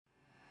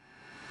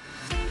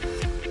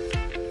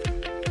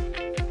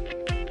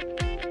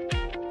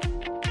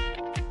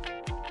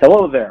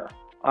Hello there,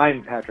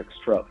 I'm Patrick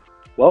Stroh.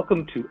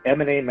 Welcome to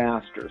M&A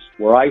Masters,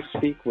 where I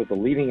speak with the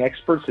leading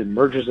experts in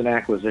mergers and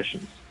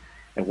acquisitions.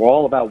 And we're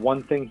all about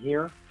one thing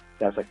here,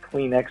 that's a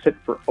clean exit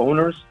for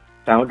owners,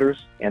 founders,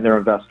 and their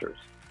investors.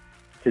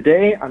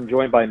 Today, I'm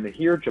joined by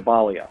Mihir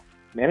Jabalia,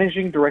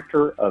 Managing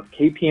Director of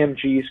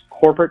KPMG's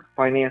Corporate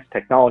Finance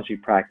Technology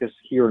Practice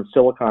here in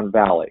Silicon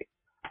Valley,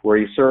 where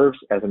he serves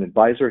as an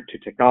advisor to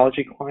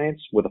technology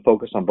clients with a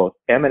focus on both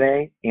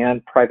M&A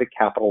and private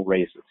capital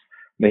raises.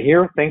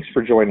 Mihir, thanks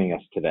for joining us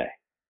today.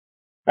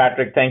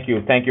 Patrick, thank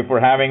you. Thank you for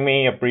having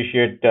me.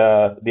 Appreciate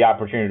the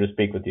opportunity to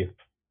speak with you.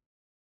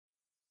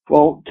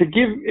 Well, to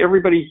give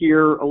everybody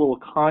here a little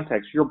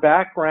context, your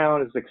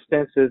background is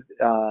extensive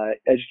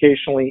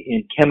educationally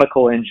in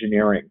chemical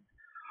engineering.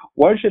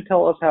 Why don't you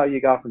tell us how you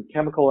got from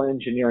chemical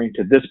engineering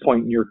to this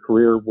point in your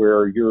career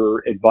where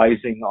you're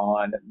advising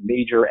on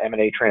major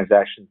M&A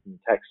transactions in the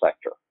tech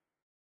sector?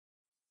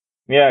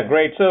 Yeah,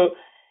 great. So,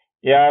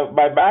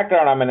 by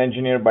background, I'm an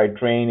engineer by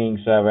training.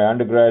 So I have an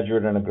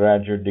undergraduate and a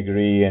graduate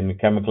degree in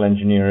chemical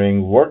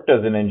engineering. Worked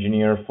as an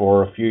engineer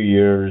for a few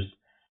years.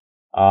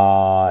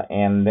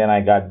 And then I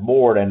got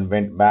bored and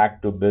went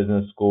back to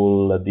business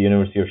school at the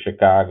University of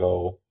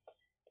Chicago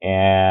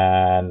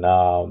and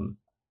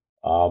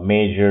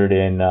majored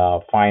in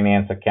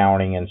finance,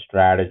 accounting, and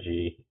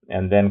strategy.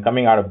 And then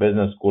coming out of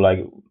business school,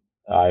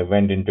 I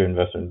went into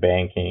investment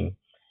banking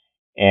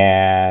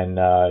and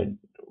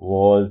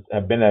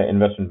have been an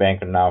investment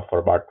banker now for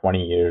about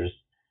 20 years.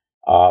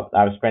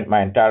 I've spent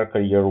my entire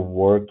career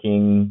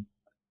working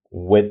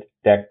with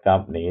tech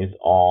companies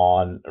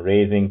on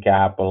raising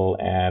capital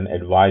and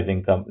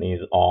advising companies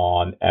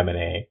on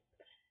M&A,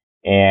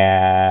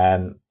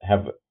 and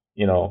have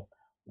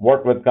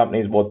worked with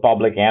companies, both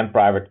public and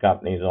private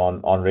companies,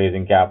 on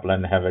raising capital,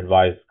 and have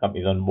advised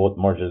companies on both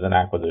mergers and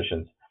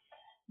acquisitions.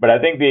 But I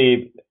think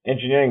the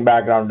engineering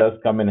background does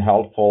come in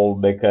helpful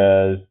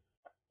because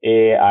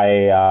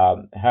I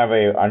have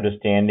a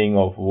understanding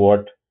of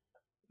what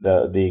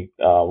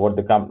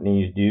the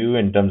companies do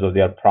in terms of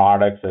their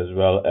products, as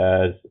well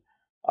as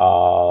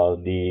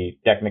the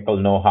technical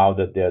know-how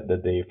that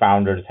the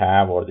founders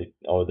have or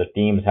the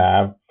teams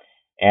have,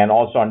 and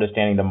also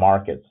understanding the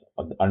markets,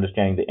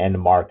 understanding the end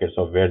markets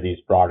of where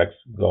these products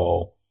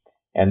go.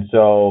 And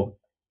so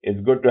it's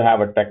good to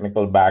have a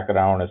technical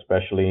background,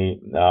 especially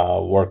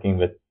working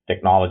with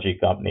technology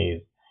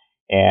companies.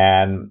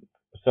 And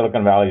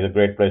Silicon Valley is a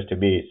great place to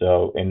be.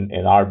 So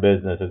in our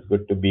business, it's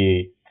good to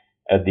be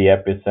at the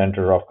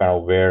epicenter of kind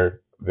of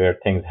where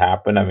things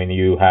happen. I mean,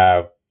 you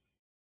have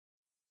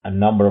a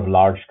number of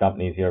large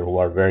companies here who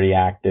are very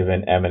active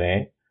in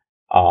M&A.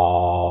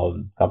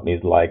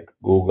 Companies like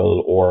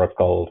Google,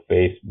 Oracle,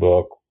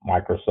 Facebook,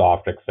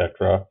 Microsoft,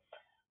 etc.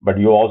 But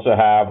you also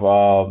have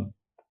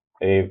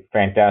a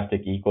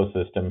fantastic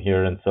ecosystem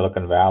here in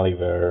Silicon Valley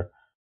where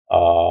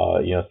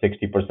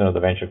 60% of the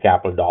venture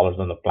capital dollars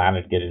on the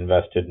planet get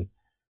invested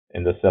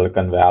in the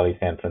Silicon Valley,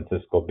 San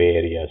Francisco Bay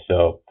Area.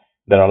 So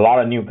there are a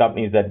lot of new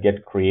companies that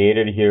get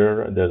created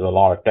here. There's a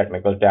lot of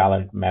technical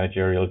talent,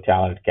 managerial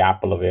talent,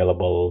 capital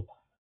available.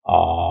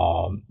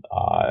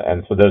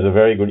 And so there's a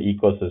very good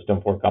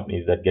ecosystem for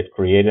companies that get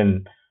created.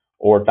 And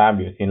over time,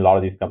 we've seen a lot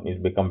of these companies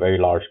become very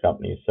large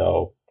companies.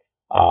 So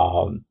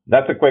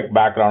that's a quick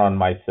background on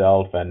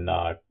myself and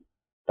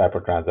type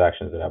of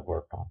transactions that I've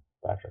worked on,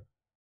 Patrick.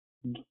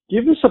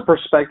 Give us a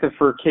perspective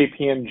for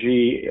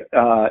KPMG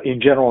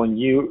in general, and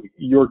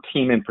your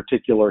team in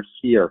particular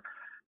here,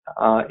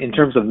 in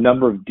terms of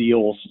number of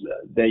deals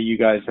that you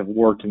guys have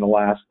worked in the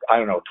last,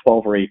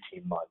 12 or 18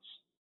 months.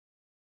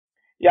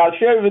 Yeah, I'll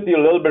share with you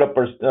a little bit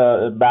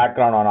of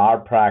background on our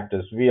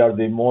practice. We are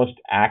the most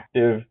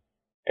active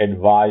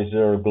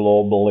advisor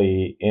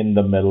globally in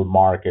the middle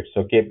market.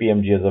 So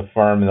KPMG as a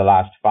firm, in the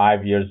last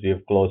 5 years, we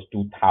have closed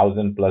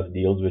 2,000 plus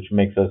deals, which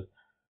makes us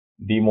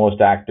the most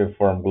active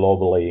firm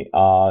globally.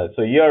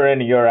 So year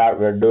in, year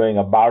out, we're doing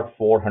about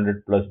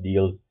 400 plus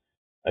deals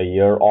a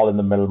year, all in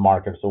the middle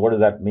market. So what does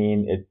that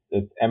mean?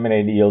 It's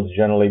M&A deals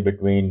generally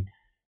between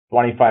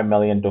 25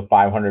 million to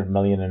 500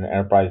 million in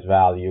enterprise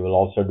value. We'll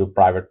also do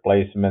private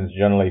placements,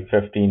 generally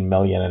 15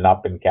 million and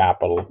up in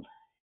capital.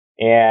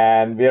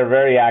 And we are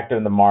very active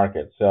in the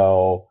market.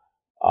 So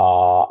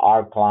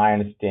our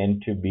clients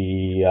tend to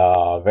be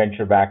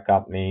venture-backed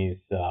companies,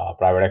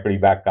 private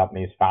equity-backed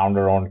companies,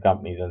 founder-owned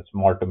companies, and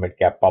small to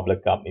mid-cap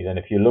public companies. And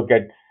if you look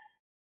at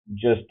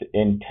just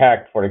in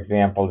tech, for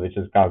example, which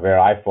is kind of where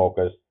I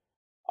focus,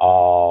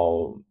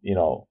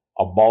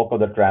 a bulk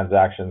of the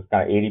transactions,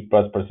 kind of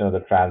 80+% of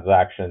the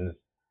transactions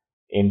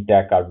in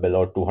tech are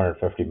below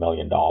 $250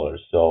 million.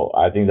 So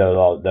I think there is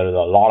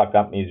a lot of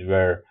companies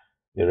where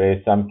they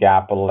raise some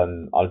capital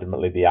and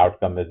ultimately the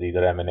outcome is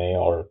either M&A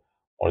or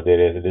they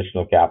raise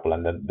additional capital.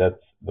 And then that's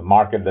the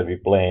market that we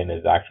play in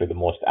is actually the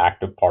most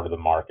active part of the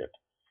market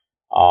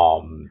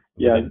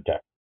within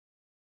tech.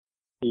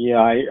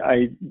 Yeah,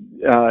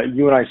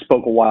 you and I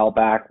spoke a while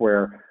back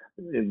where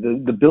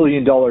the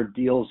billion-dollar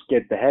deals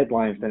get the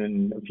headlines,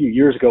 and a few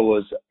years ago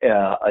was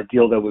a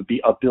deal that would be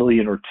 $1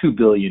 billion or $2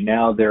 billion.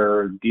 Now there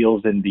are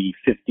deals in the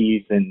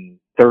 50s and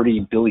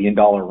 $30 billion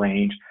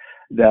range.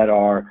 that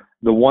are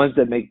the ones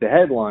that make the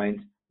headlines,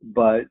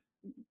 but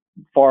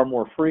far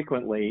more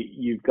frequently,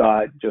 you've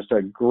got just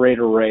a great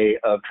array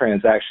of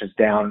transactions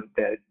down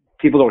that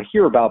people don't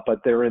hear about, but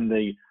they're in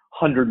the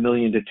 $100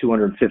 million to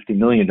 $250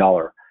 million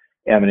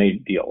M&A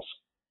deals.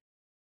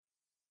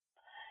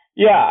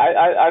 Yeah,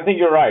 I think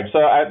you're right. So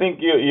I think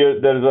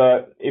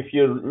if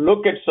you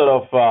look at sort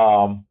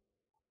of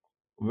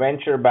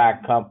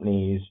venture-backed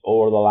companies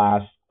over the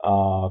last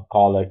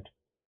call it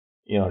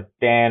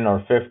 10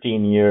 or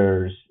 15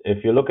 years,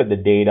 if you look at the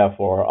data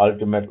for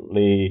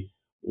ultimately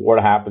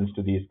what happens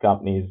to these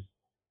companies,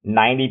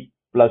 90+%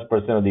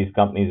 of these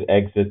companies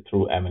exit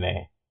through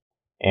M&A.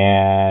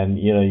 And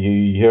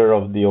you hear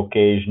of the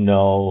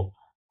occasional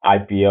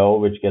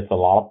IPO, which gets a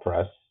lot of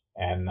press,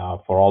 and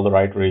for all the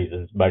right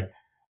reasons. But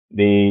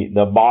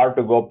the bar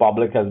to go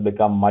public has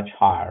become much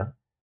higher.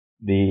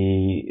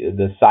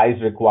 The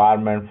size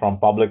requirement from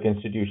public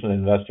institutional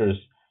investors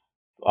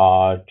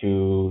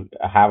to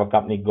have a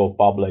company go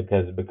public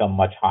has become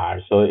much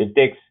higher. So it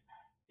takes,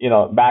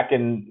 back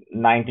in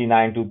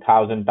 99,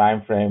 2000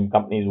 timeframe,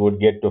 companies would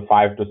get to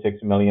 5 to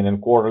 6 million in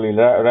quarterly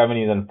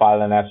revenues and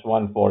file an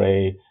S1 for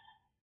a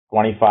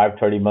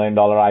 $25-30 million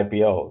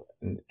IPO.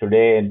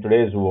 Today, in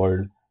today's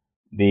world,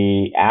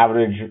 the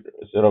average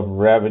sort of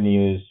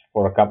revenues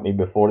for a company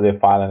before they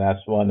file an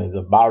S1 is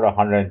about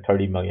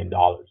 $130 million.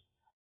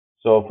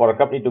 So for a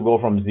company to go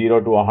from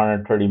zero to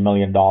 $130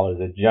 million,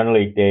 it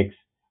generally takes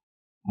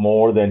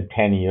more than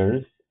 10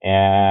 years,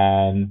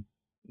 and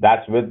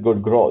that's with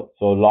good growth.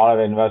 So a lot of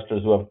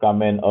investors who have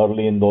come in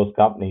early in those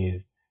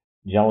companies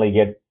generally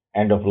get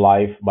end of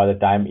life by the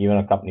time even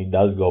a company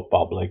does go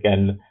public.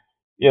 And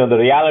the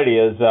reality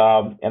is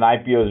an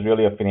IPO is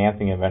really a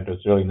financing event.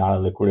 It's really not a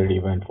liquidity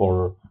event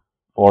for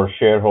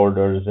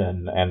shareholders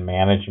and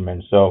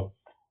management. So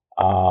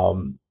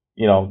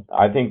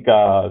I think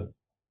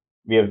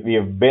we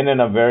have been in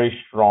a very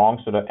strong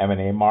sort of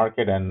M&A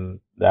market, and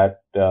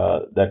that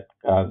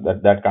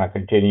kind of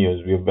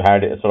continues. We've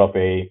had sort of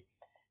a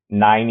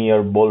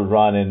 9-year bull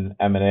run in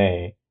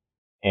M&A,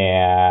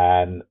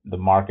 and the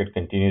market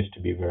continues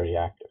to be very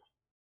active.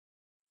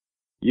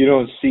 You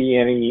don't see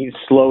any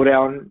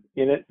slowdown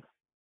in it?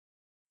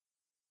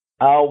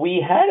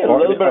 We had a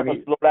little bit of a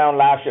slowdown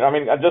last year. I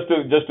mean, just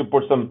to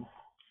put some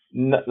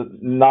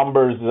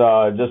numbers,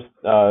 just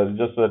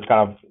so that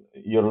kind of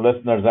your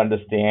listeners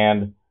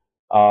understand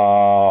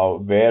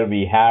where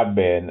we have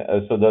been.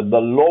 So the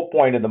low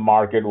point in the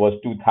market was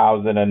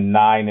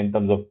 2009 in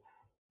terms of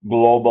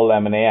global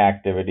M&A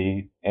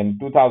activity. In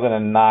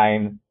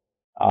 2009,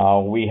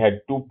 we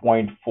had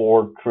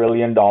 $2.4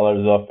 trillion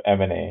of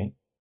M&A.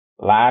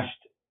 Last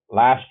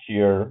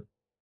year,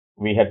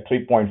 we had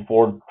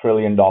 $3.4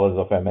 trillion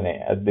of M&A.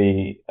 At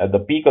the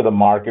peak of the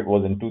market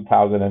was in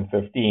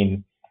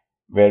 2015,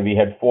 where we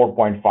had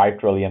 $4.5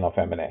 trillion of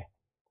M&A.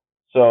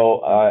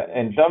 So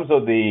in terms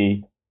of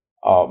the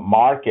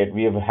market,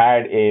 we have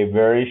had a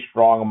very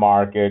strong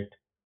market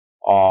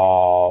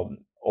over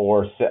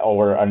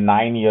a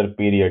 9-year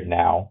period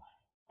now.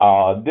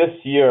 This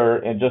year,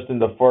 and just in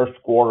the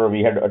first quarter,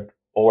 we had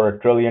over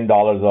 $1 trillion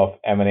of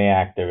M&A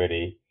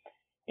activity,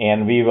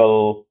 and we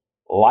will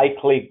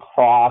likely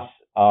cross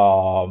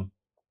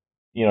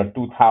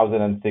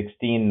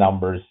 2016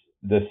 numbers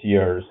this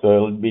year. So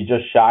it'll be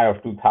just shy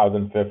of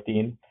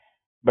 2015.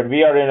 But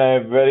we are in a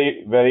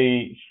very,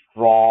 very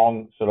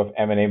strong sort of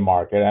M&A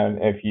market.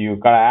 And if you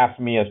kind of ask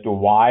me as to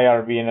why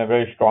are we in a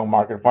very strong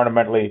market,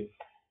 fundamentally,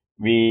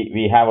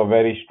 we have a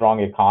very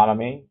strong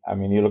economy. I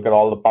mean, you look at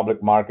all the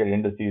public market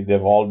indices;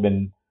 they've all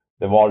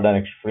done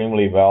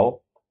extremely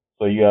well.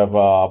 So you have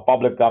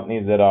public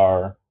companies that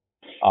are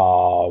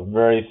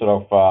very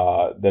sort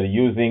of they're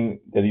using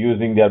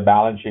their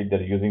balance sheet,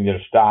 they're using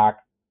their stock.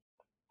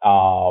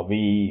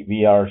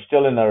 We are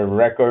still in a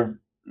record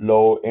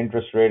low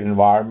interest rate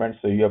environment.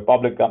 So you have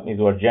public companies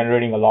who are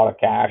generating a lot of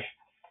cash,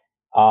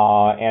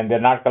 and they're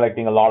not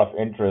collecting a lot of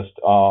interest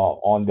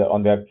on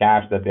their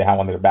cash that they have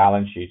on their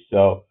balance sheet.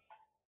 So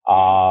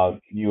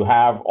you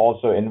have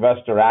also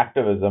investor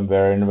activism,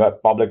 where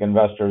public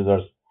investors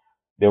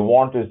they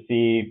want to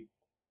see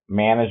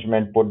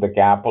management put the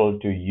capital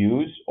to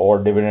use or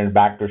dividend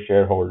back to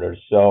shareholders.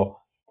 So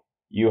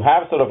you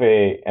have sort of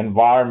a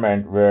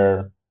environment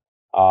where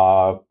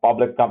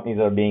public companies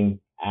are being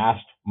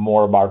asked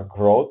more about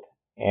growth,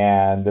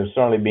 and they're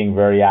certainly being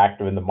very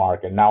active in the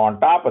market. Now, on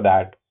top of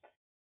that,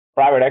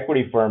 private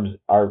equity firms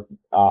are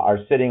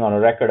sitting on a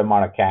record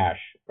amount of cash.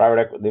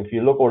 If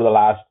you look over the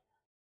last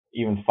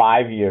even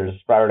 5 years,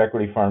 private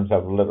equity firms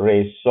have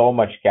raised so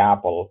much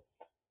capital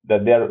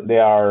that they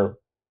are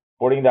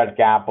putting that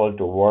capital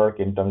to work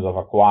in terms of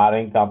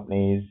acquiring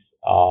companies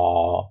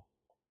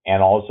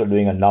and also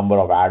doing a number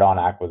of add-on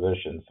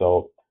acquisitions.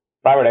 So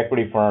private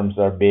equity firms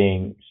are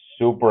being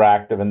super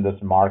active in this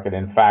market.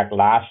 In fact,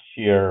 last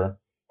year,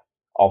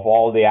 of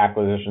all the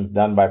acquisitions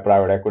done by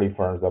private equity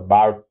firms,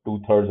 about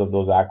 2/3 of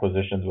those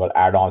acquisitions were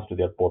add-ons to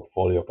their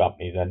portfolio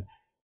companies. And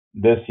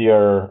this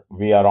year,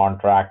 we are on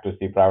track to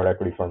see private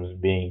equity firms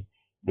doing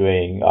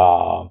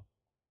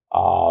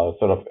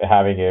sort of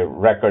having a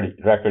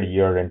record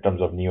year in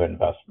terms of new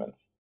investments.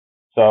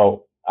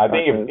 So I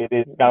think it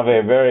is kind of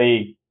a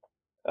very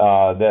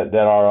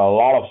there are a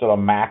lot of sort of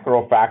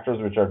macro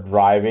factors which are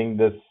driving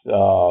this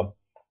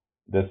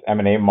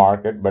M&A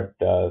market, but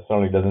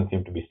certainly doesn't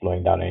seem to be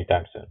slowing down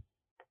anytime soon.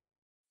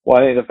 Well,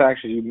 I think the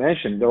factors you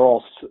mentioned, they're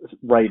all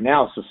right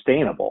now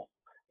sustainable.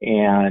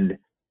 And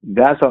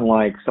that's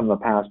unlike some of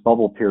the past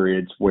bubble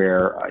periods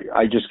where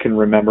I just can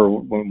remember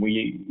when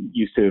we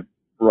used to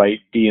write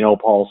D&O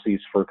policies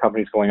for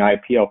companies going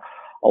IPO.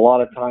 A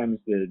lot of times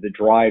the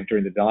drive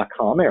during the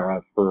dot-com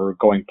era for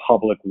going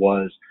public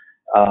was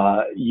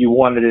you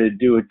wanted to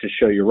do it to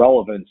show your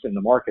relevance in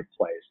the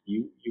marketplace.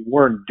 You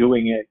weren't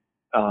doing it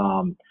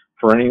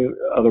for any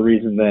other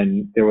reason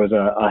than there was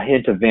a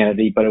hint of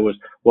vanity, but it was,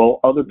 well,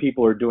 other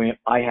people are doing it,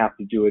 I have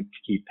to do it to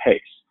keep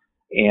pace.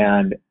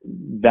 And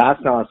that's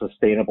not a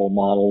sustainable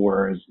model,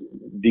 whereas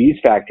these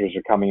factors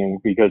are coming in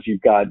because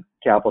you've got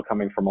capital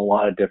coming from a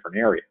lot of different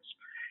areas.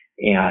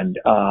 And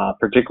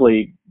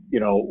particularly,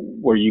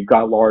 where you've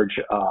got large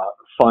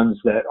funds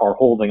that are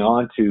holding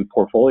on to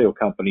portfolio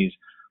companies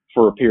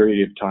for a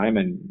period of time.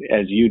 And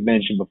as you'd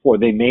mentioned before,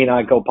 they may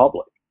not go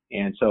public.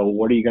 And so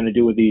what are you going to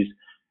do with these?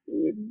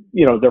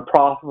 They're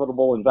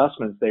profitable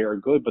investments. They are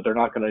good, but they're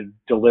not going to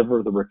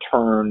deliver the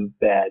return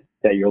that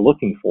you're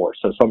looking for.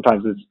 So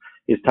sometimes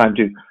it's time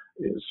to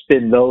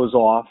spin those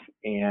off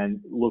and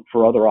look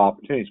for other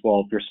opportunities.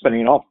 Well, if you're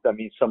spinning it off, that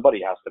means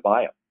somebody has to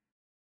buy them.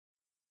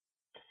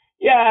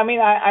 Yeah, I mean,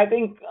 I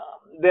think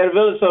there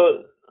will.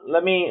 So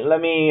let me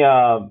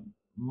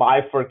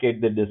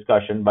bifurcate the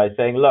discussion by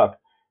saying, look,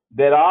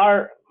 there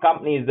are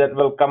companies that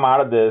will come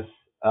out of this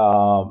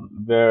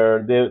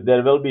where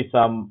there will be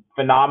some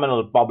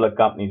phenomenal public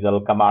companies that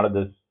will come out of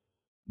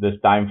this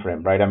time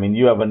frame, right? I mean,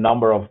 you have a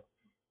number of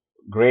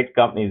great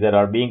companies that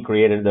are being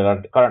created that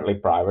are currently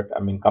private.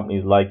 I mean,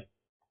 companies like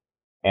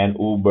an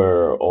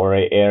Uber or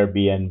a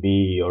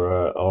Airbnb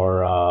or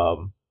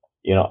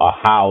a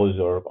House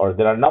or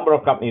there are a number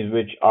of companies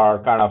which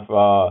are kind of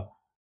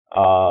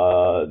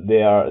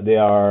they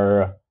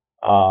are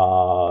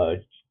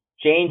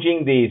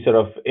changing the sort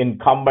of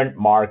incumbent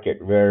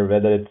market where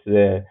whether it's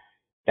the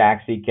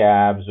taxi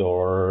cabs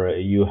or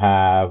you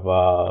have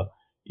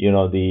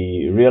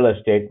the real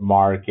estate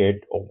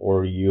market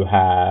or you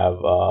have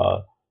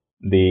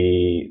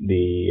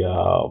the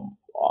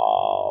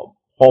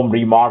home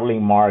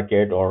remodeling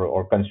market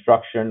or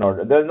construction,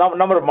 or there's a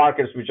number of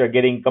markets which are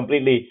getting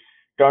completely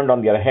turned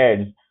on their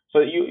heads. So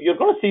you're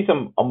going to see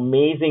some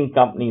amazing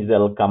companies that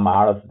will come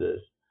out of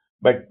this.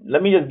 But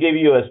let me just give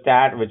you a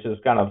stat which is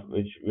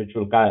which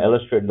will kind of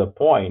illustrate the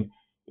point.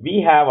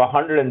 We have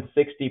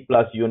 160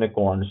 plus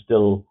unicorns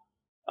still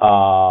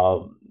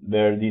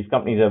where these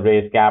companies have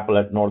raised capital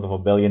at north of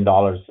 $1 billion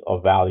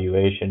of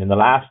valuation. In the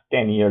last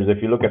 10 years,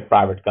 if you look at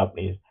private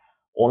companies,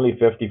 only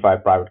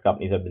 55 private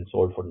companies have been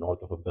sold for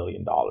north of $1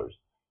 billion.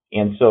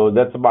 And so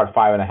that's about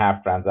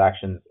 5.5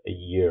 transactions a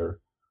year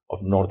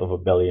of north of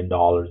 $1 billion.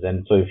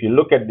 And so if you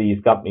look at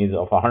these companies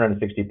of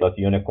 160 plus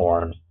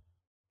unicorns,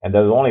 and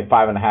there's only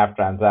 5.5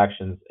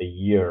 transactions a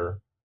year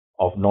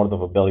of north of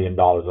 $1 billion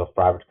of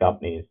private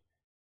companies,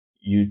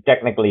 you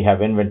technically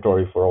have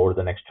inventory for over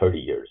the next 30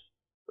 years,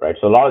 right?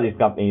 So a lot of these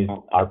companies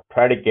are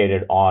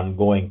predicated on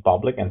going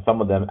public, and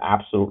some of them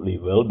absolutely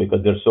will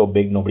because they're so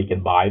big nobody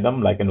can buy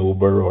them, like an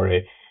Uber or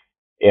a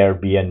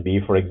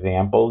Airbnb, for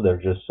example. They're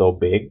just so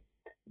big.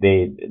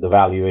 The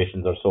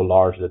valuations are so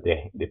large that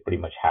they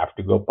pretty much have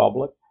to go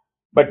public.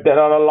 But there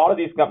are a lot of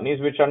these companies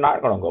which are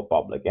not going to go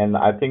public, and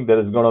I think there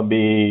is going to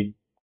be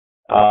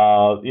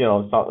for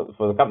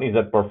the companies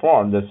that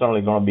perform, there's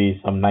certainly going to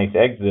be some nice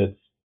exits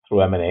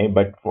through M&A.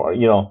 But for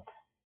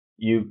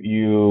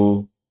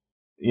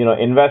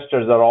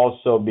investors are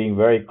also being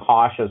very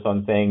cautious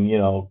on saying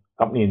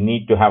companies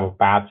need to have a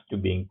path to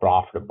being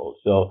profitable.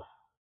 So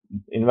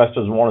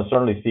investors want to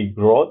certainly see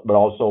growth, but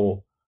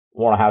also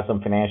want to have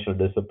some financial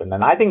discipline.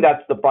 And I think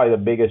that's probably the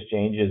biggest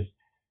change is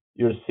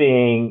you're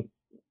seeing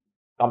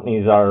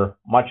companies are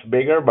much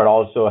bigger, but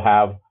also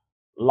have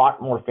a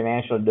lot more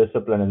financial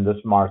discipline in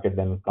this market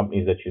than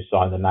companies that you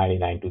saw in the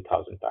 99,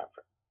 2000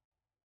 timeframe.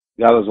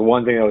 That was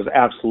one thing that was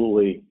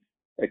absolutely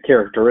a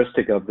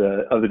characteristic of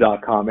the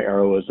dot-com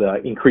era was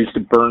increased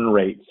burn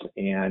rates,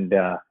 and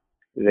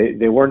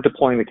they weren't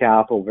deploying the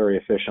capital very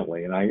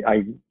efficiently. And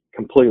I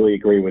completely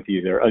agree with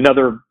you there.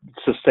 Another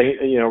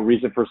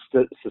reason for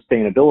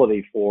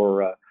sustainability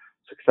for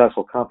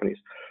successful companies.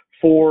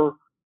 For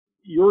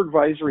your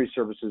advisory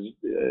services,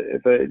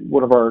 if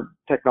one of our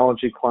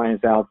technology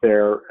clients out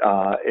there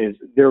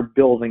they're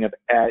building up,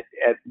 at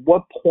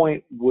what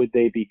point would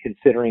they be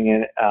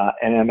considering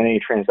an M&A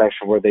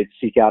transaction where they'd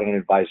seek out an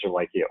advisor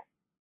like you?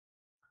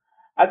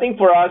 I think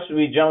for us,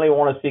 we generally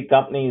want to see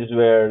companies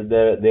where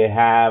they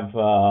have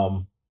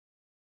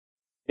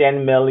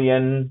 10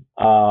 million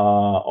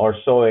or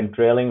so in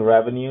trailing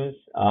revenues.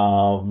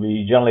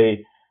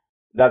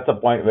 That's a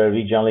point where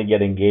we generally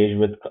get engaged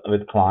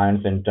with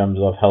clients in terms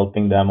of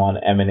helping them on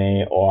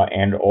M&A or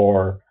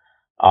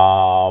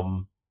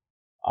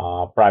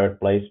private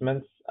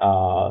placements.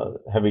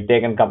 Have we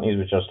taken companies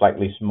which are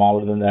slightly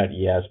smaller than that?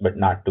 Yes, but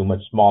not too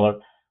much smaller.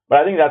 But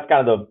I think that's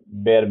kind of the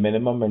bare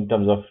minimum in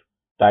terms of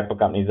type of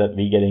companies that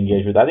we get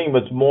engaged with. I think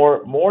it's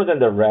more than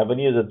the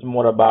revenues. It's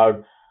more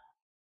about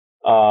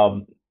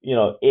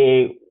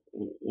A,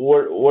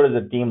 what is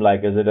the team like?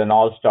 Is it an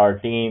all-star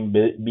team?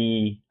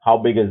 B, how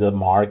big is the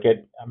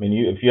market? I mean,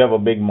 if you have a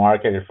big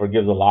market, it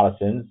forgives a lot of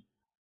sins.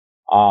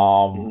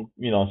 Hmm.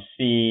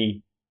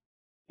 C,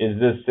 is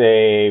this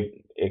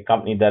a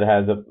company that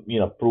has a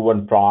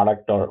proven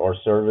product or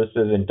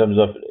services in terms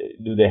of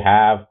do they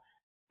have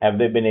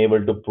they been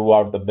able to prove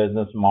out the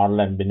business model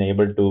and been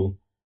able to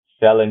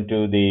sell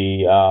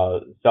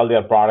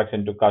their products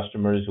into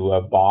customers who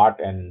have bought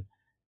and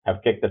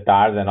have kicked the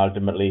tires and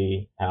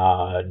ultimately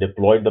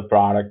deployed the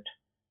product?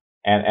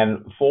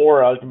 And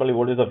four, ultimately,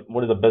 what is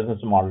the business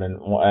model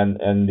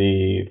and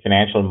the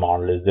financial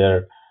model? Is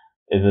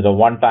it a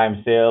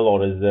one-time sale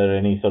or is there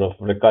any sort of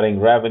recurring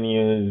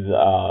revenues?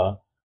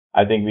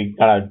 I think we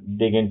kind of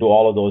dig into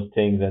all of those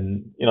things,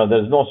 and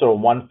there's no sort of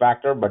one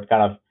factor, but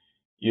kind of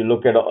you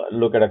look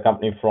at a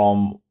company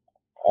from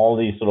all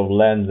these sort of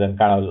lens and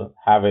kind of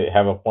have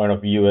a point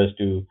of view as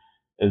to,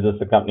 is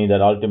this a company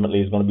that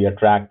ultimately is going to be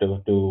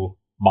attractive to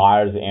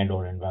buyers and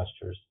or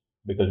investors,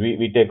 because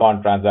we take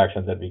on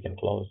transactions that we can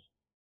close.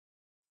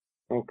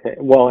 Okay.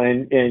 Well,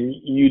 and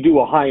you do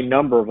a high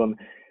number of them.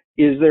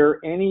 Is there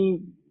any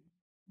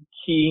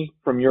key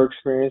from your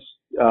experience,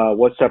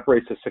 what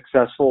separates a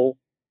successful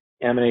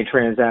M&A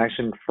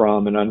transaction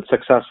from an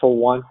unsuccessful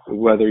one,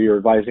 whether you're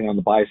advising on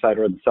the buy side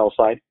or the sell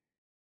side?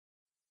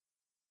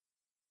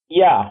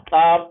 Yeah.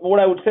 What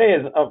I would say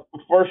is,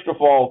 first of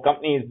all,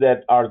 companies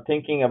that are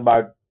thinking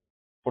about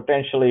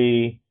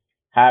potentially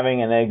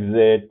having an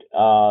exit,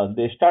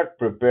 they start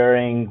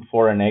preparing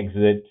for an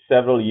exit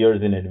several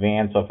years in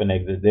advance of an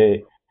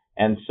exit.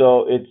 And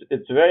so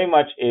it's very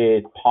much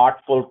a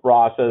thoughtful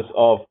process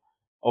of,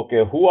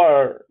 okay, who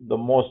are the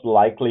most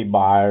likely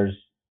buyers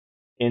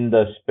in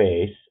the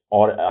space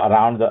or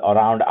around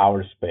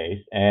our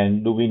space,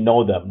 and do we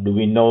know them? Do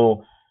we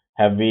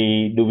have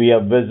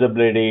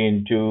visibility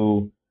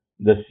into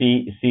the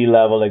C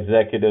level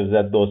executives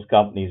at those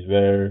companies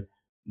where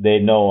they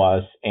know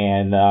us?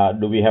 And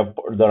do we have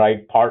the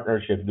right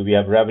partnerships? Do we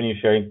have revenue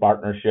sharing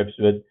partnerships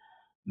with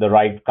the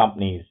right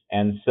companies?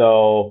 And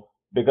so,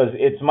 because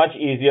it's much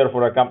easier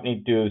for a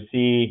company to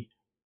see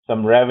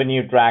some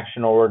revenue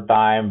traction over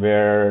time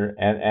where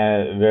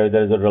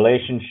there's a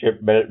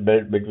relationship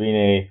built between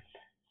a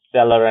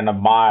seller and a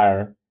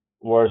buyer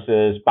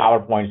versus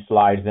PowerPoint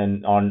slides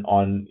and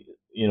on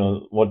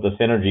what the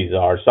synergies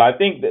are. So I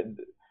think that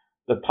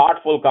the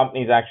thoughtful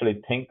companies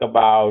actually think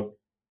about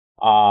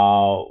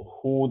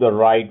who the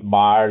right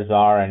buyers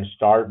are and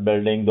start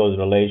building those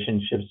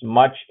relationships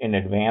much in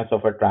advance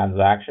of a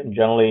transaction.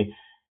 Generally,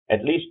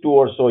 at least 2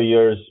 or so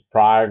years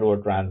prior to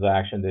a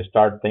transaction, they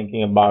start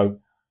thinking about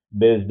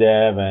biz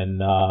dev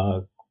and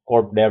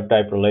corp dev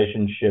type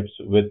relationships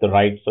with the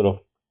right sort of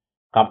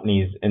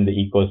companies in the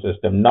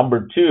ecosystem.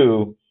 Number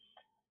two,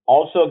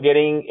 also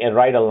getting a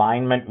right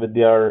alignment with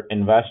their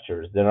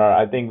investors.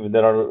 I think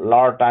there are a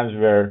lot of times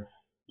where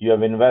you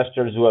have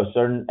investors who have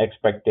certain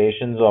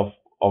expectations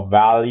of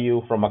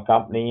value from a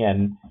company,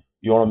 and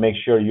you want to make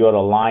sure you're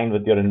aligned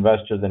with your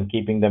investors and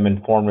keeping them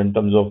informed in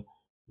terms of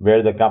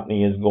where the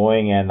company is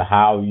going and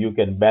how you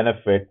can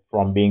benefit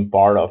from being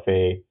part of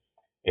a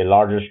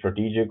larger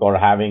strategic or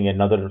having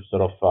another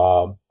sort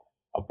of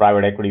a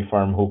private equity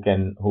firm who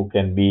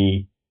can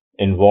be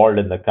involved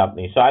in the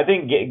company. So I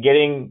think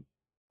getting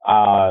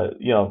I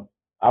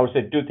would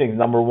say two things.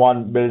 Number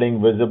one,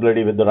 building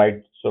visibility with the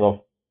right sort of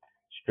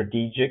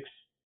strategics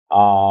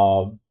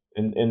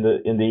in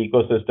the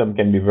ecosystem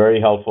can be very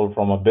helpful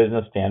from a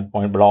business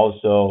standpoint, but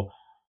also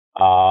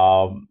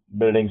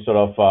building sort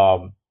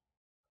of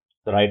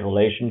the right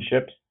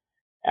relationships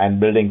and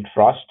building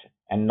trust.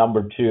 And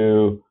number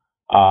two,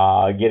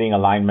 getting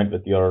alignment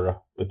with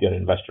your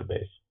investor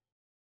base.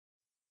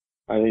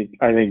 I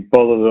think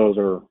both of those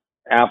are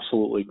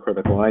absolutely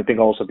critical. And I think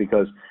also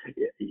because,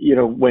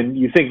 when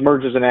you think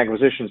mergers and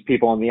acquisitions,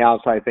 people on the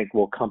outside think,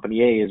 well,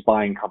 company A is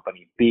buying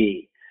company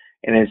B.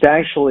 And it's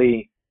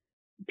actually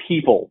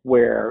people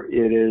where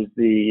it is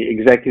the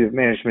executive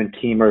management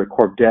team or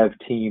corp dev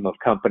team of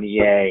company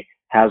A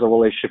has a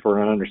relationship or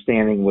an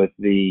understanding with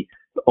the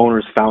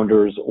owners,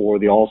 founders, or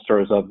the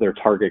all-stars of their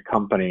target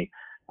company.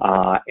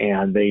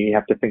 And they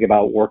have to think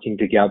about working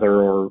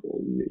together or,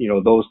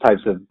 those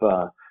types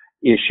of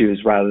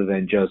issues rather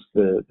than just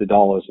the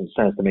dollars and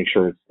cents to make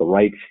sure it's the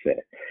right fit.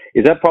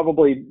 Is that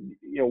probably,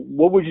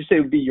 what would you say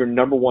would be your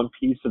number one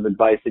piece of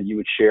advice that you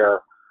would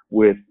share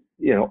with,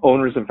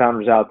 owners and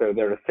founders out there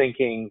that are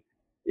thinking,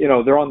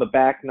 they're on the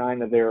back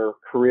nine of their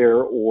career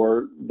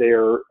or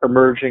they're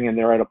emerging and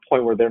they're at a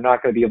point where they're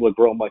not going to be able to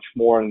grow much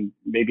more and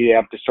maybe they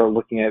have to start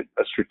looking at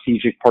a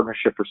strategic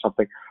partnership or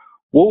something.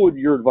 What would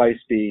your advice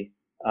be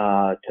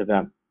to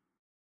them?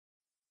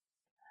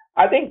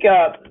 I think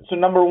so.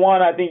 Number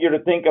one, I think you have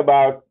to think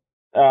about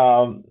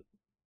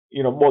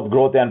both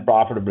growth and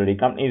profitability.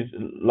 Companies,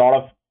 a lot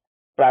of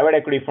private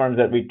equity firms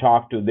that we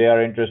talk to, they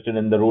are interested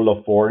in the rule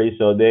of 40.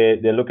 So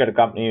they look at a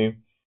company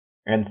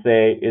and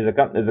say, is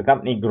the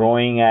company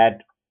growing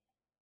at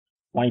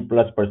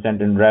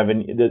 20+% in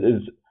revenue.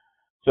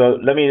 So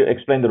let me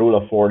explain the rule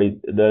of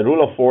 40. The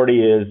rule of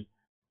 40 is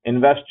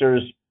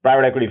investors,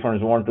 private equity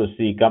firms want to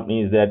see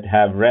companies that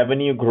have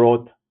revenue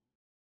growth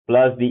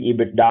plus the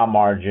EBITDA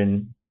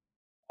margin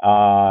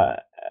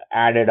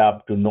added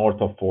up to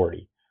north of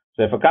 40.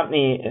 So if a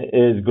company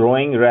is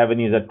growing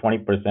revenues at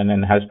 20%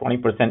 and has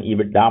 20%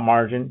 EBITDA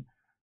margin,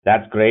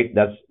 that's great.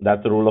 That's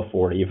the rule of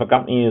 40. If a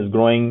company is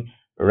growing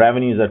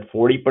revenues at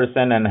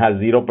 40% and has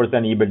 0%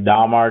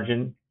 EBITDA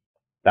margin,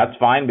 that's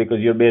fine because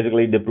you're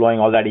basically deploying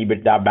all that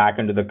EBITDA back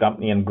into the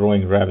company and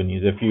growing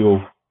revenues. If you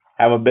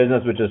have a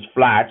business which is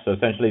flat, so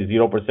essentially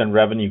 0%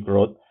 revenue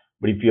growth,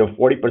 but if you have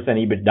 40%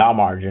 EBITDA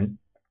margin,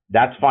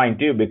 that's fine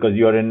too because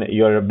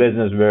you're a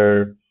business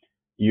where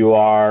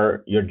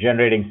you're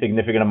generating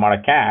significant amount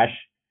of cash,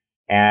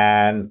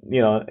 and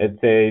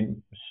it's a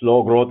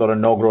slow growth or a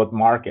no growth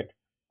market,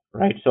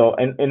 right? So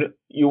and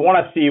you want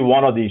to see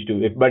one of these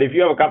two. But if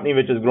you have a company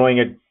which is growing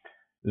at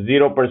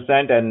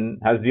 0% and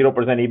has 0%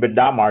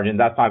 EBITDA margin,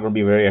 that's not going to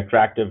be very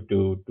attractive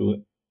to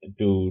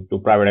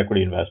private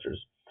equity investors.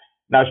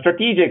 Now,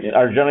 strategics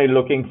are generally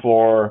looking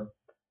for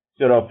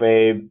sort of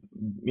a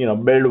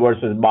build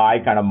versus buy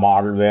kind of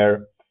model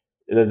where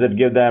does it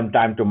give them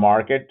time to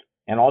market,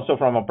 and also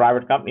from a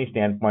private company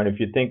standpoint, if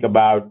you think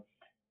about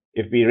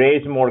if we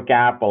raise more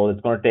capital, it's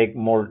going to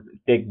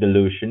take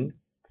dilution,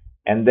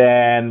 and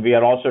then we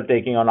are also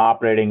taking on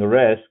operating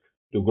risk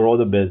to grow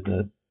the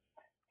business.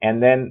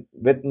 And then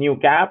with new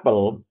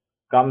capital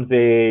comes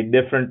a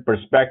different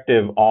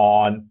perspective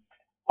on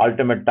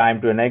ultimate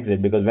time to an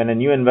exit, because when a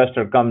new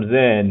investor comes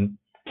in,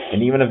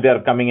 and even if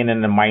they're coming in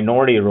a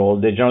minority role,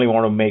 they generally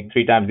want to make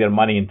 3 times their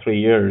money in 3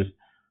 years.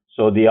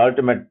 So the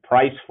ultimate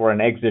price for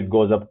an exit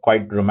goes up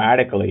quite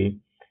dramatically,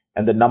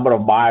 and the number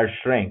of buyers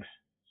shrinks.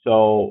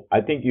 So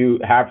I think you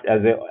have,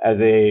 as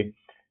a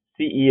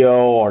CEO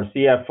or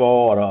CFO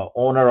or a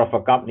owner of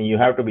a company, you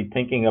have to be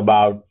thinking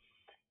about,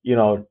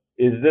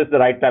 is this the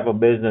right type of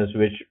business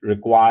which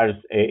requires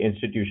an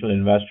institutional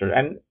investor?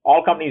 And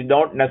all companies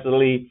don't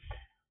necessarily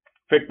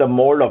fit the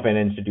mold of an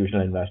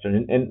institutional investor.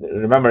 And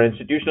remember,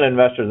 institutional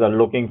investors are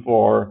looking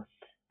for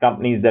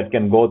companies that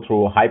can go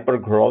through hyper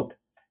growth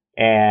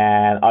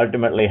and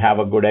ultimately have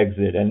a good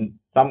exit. And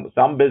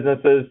some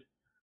businesses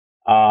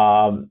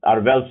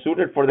are well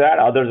suited for that,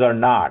 others are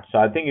not. So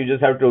I think you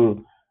just have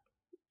to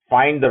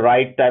find the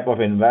right type of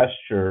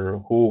investor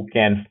who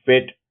can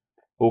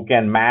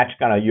match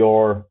kind of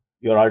your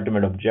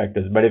ultimate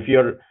objectives. But if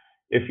you're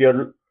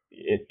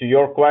to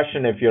your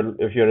question, if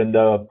you're in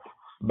the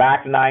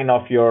back nine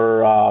of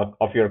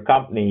your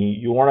company,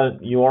 you want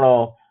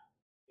to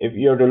if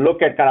you're to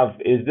look at kind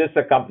of, is this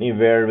a company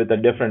where with a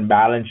different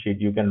balance sheet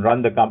you can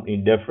run the company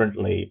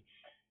differently?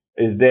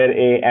 Is there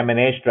a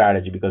M&A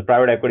strategy? Because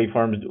private equity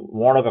firms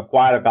want to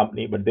acquire a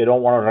company, but they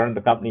don't want to run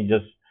the company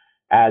just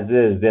as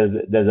is.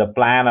 There's a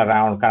plan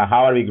around kind of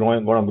how are we going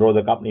to grow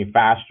the company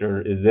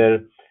faster? Is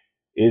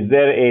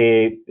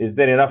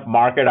there enough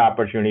market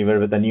opportunity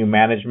where with a new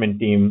management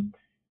team,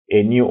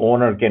 a new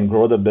owner can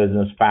grow the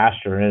business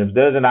faster? And if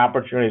there's an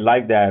opportunity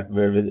like that,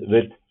 where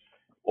with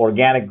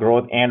organic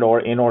growth and or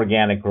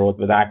inorganic growth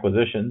with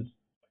acquisitions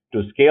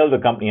to scale the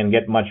company and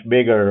get much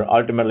bigger,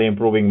 ultimately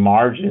improving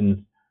margins,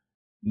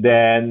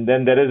 then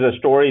there is a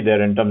story there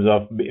in terms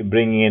of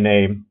bringing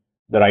in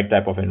the right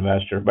type of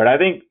investor. But I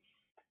think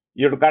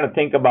you have to kind of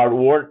think about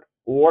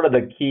what are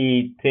the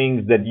key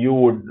things that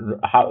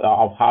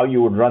how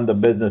you would run the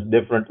business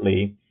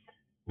differently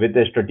with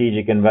a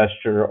strategic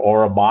investor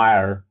or a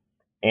buyer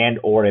and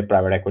or a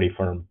private equity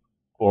firm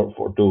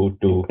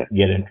to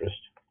get interest.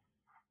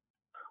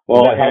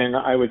 Well, and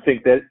I would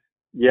think that,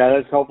 yeah,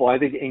 that's helpful. I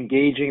think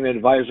engaging an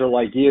advisor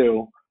like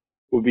you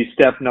would be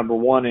step number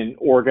one in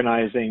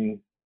organizing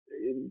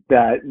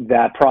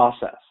that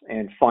process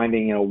and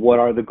finding, what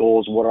are the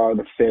goals, what are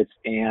the fits,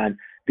 and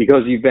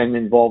because you've been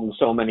involved in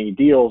so many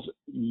deals,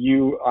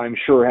 you, I'm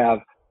sure, have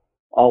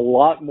a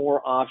lot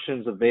more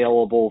options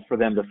available for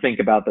them to think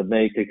about than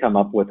they could come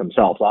up with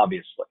themselves,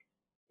 obviously.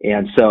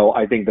 And so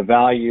I think the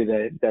value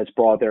that's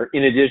brought there,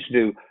 in addition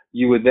to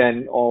you would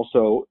then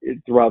also,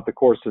 throughout the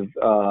course of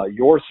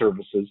your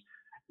services,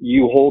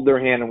 you hold their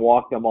hand and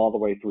walk them all the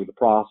way through the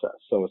process.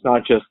 So it's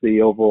not just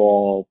the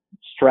overall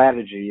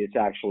strategy, it's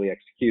actually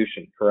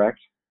execution, correct?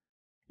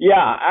 Yeah,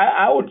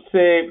 I would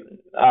say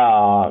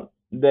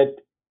that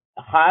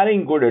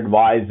hiring good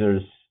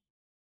advisors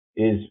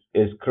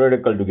is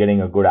critical to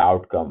getting a good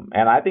outcome.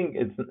 And I think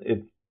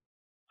it's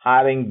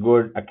hiring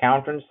good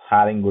accountants,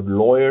 hiring good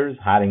lawyers,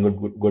 hiring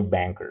good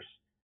bankers.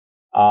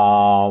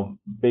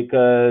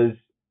 Because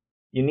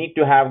you need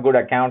to have good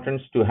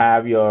accountants to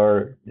have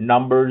your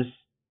numbers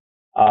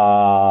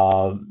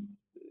to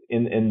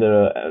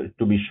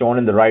be shown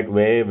in the right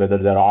way, whether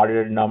they're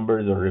audited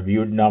numbers or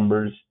reviewed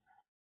numbers.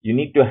 You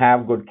need to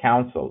have good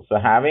counsel. So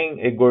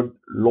having a good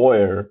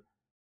lawyer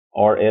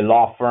or a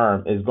law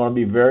firm is going to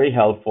be very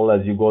helpful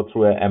as you go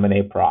through an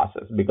M&A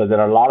process, because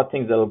there are a lot of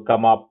things that will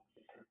come up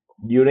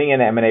during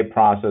an M&A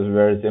process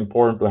where it's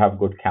important to have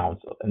good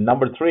counsel. And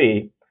number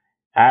 3,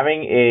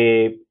 having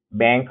a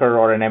banker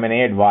or an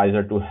M&A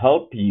advisor to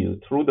help you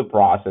through the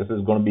process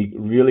is going to be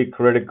really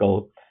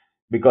critical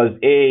because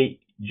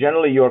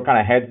generally you're kind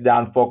of heads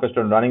down focused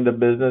on running the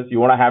business. You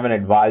want to have an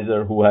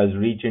advisor who has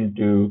reach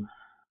into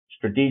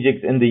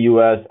strategics in the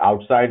U.S.,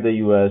 outside the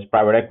U.S.,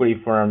 private equity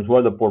firms, who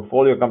are the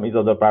portfolio companies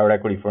of the private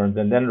equity firms,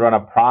 and then run a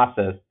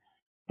process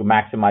to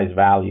maximize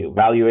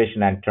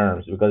valuation and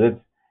terms, because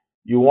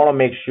you want to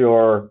make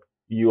sure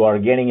you are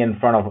getting in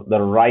front of the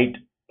right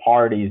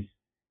parties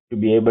to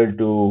be able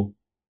to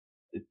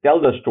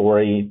tell the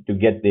story to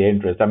get the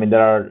interest. I mean,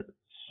 there are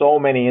so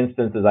many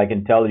instances I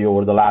can tell you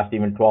over the last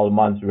even 12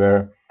 months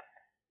where,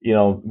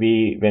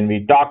 when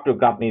we talked to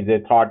companies,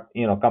 they thought,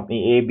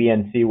 company A, B,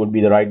 and C would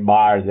be the right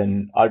buyers.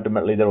 And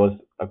ultimately there was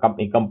a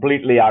company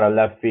completely out of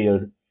left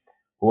field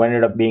who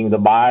ended up being the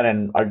buyer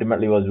and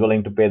ultimately was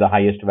willing to pay the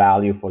highest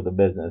value for the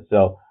business.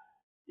 So,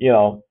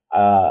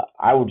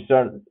 I would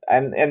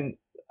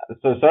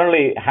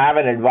certainly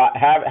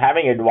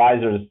having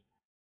advisors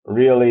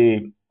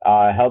really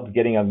helps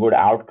getting a good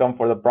outcome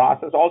for the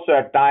process. Also,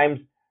 at times,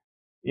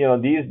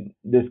 these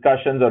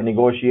discussions or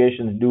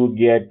negotiations do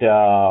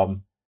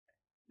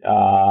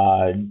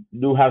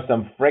have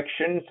some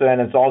friction. So,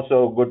 and it's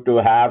also good to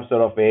have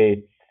sort of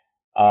a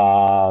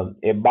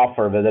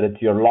buffer, whether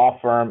it's your law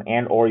firm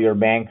and or your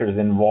bankers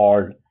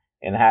involved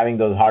in having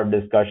those hard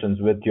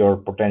discussions with your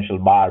potential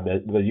buyer,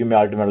 because you may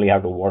ultimately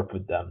have to work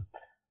with them.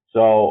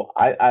 So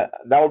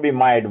that would be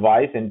my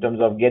advice in terms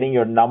of getting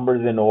your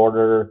numbers in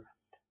order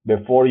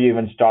before you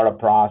even start a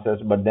process,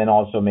 but then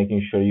also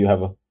making sure you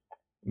have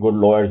good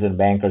lawyers and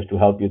bankers to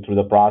help you through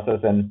the process.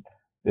 And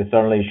they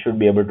certainly should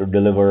be able to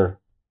deliver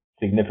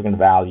significant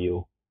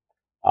value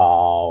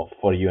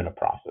for you in a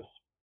process.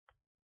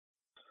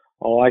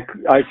 Oh, I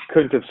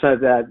couldn't have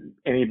said that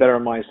any better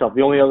myself.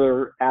 The only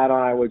other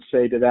add-on I would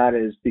say to that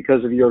is,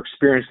 because of your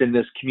experience in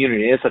this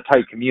community, it's a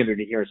tight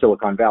community here in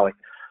Silicon Valley,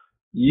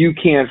 you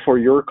can, for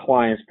your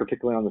clients,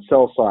 particularly on the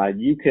sell side,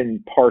 you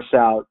can parse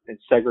out and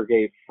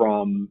segregate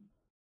from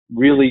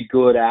really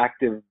good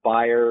active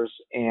buyers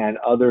and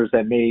others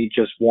that may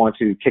just want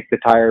to kick the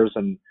tires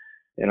and,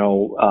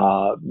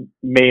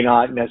 may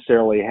not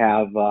necessarily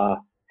have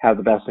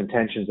the best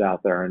intentions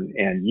out there, and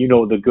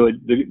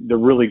the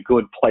really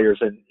good players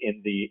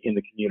in the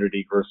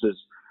community versus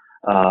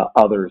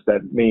others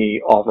that may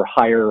offer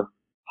higher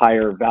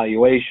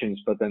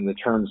valuations, but then the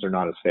terms are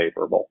not as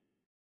favorable.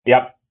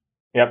 Yep,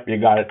 you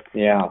got it.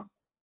 Yeah.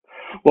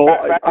 Well,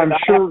 I'm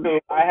sure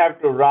I have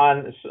to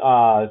run, so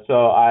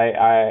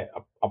I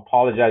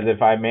apologize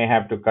if I may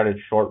have to cut it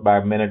short by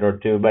a minute or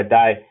two, but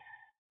I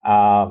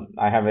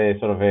have a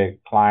sort of a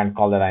client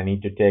call that I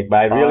need to take, but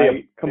I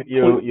really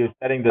appreciate you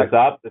setting this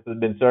up. This has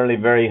been certainly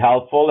very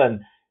helpful,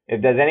 and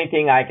if there's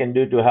anything I can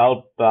do to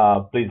help,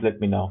 please let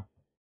me know.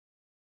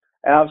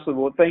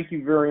 Absolutely. Well, thank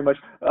you very much.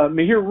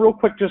 Mihir, real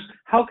quick, just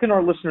how can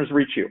our listeners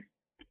reach you?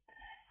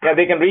 Yeah,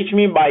 they can reach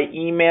me by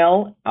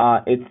email.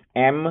 It's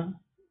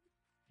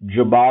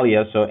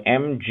mjobalia, so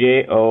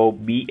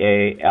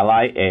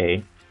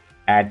MJOBALIA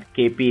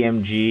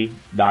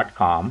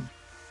 @kpmg.com.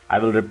 I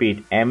will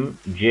repeat,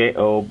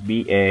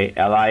 MJOBALIA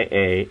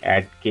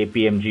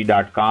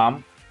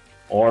 @kpmg.com,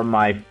 or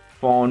my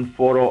phone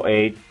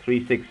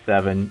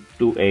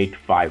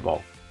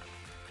 408-367-2850.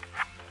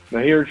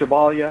 Mihir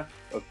Jobalia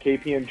of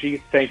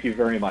KPMG, thank you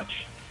very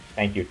much.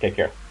 Thank you. Take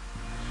care.